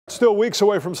Still weeks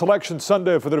away from Selection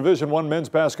Sunday for the Division I men's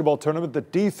basketball tournament, the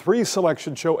D3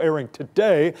 selection show airing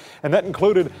today, and that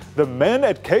included the men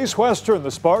at Case Western, the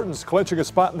Spartans clinching a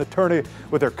spot in the tourney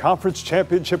with their conference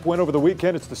championship win over the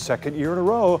weekend. It's the second year in a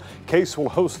row. Case will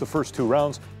host the first two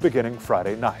rounds beginning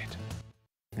Friday night.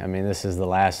 I mean, this is the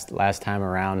last time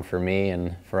around for me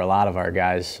and for a lot of our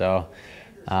guys, so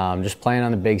just playing on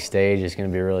the big stage is going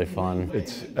to be really fun.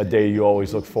 It's a day you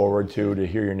always look forward to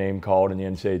hear your name called in the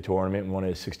NCAA tournament, and one of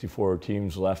the 64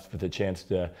 teams left with a chance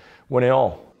to win it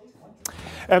all.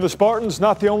 And the Spartans,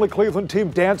 not the only Cleveland team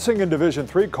dancing in Division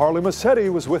III. Carly Massetti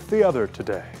was with the other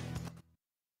today.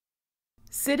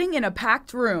 Sitting in a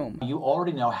packed room. You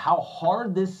already know how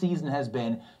hard this season has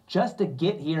been just to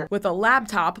get here. With a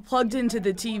laptop plugged into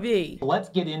the TV. Let's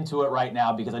get into it right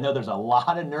now because I know there's a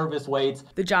lot of nervous waits.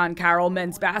 The John Carroll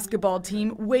men's basketball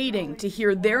team waiting to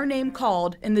hear their name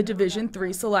called in the Division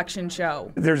III selection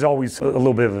show. There's always a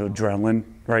little bit of adrenaline,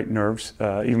 right? Nerves,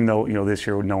 even though, this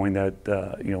year knowing that,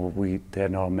 we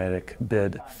had an automatic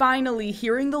bid. Finally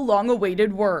hearing the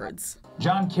long-awaited words.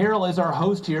 John Carroll is our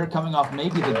host here, coming off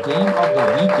maybe the game of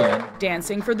the weekend.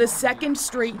 Dancing for the second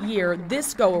straight year,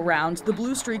 this go-around, the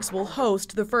Blue Streaks will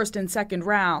host the first and second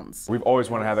rounds. We've always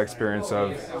wanted to have the experience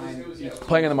of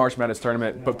playing in the March Madness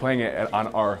tournament, but playing it on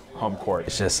our home court.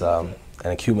 It's just an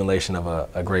accumulation of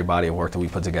a great body of work that we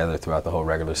put together throughout the whole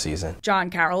regular season. John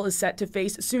Carroll is set to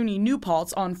face SUNY New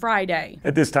Paltz on Friday.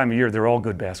 At this time of year, they're all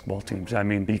good basketball teams. I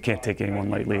mean, you can't take anyone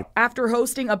lightly. After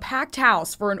hosting a packed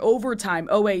house for an overtime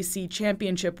OAC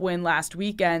championship win last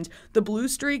weekend, the Blue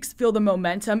Streaks feel the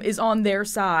momentum is on their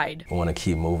side. We want to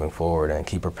keep moving forward and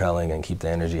keep propelling and keep the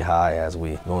energy high as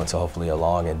we go into hopefully a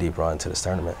long and deep run to this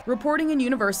tournament. Reporting in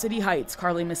University Heights,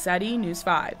 Carly Massetti, News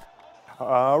 5.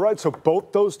 All right, so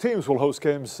both those teams will host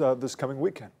games this coming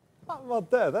weekend. How about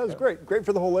that? That was great. Great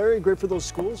for the whole area, great for those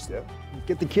schools. Yeah.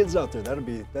 Get the kids out there. That'd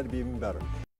be even better.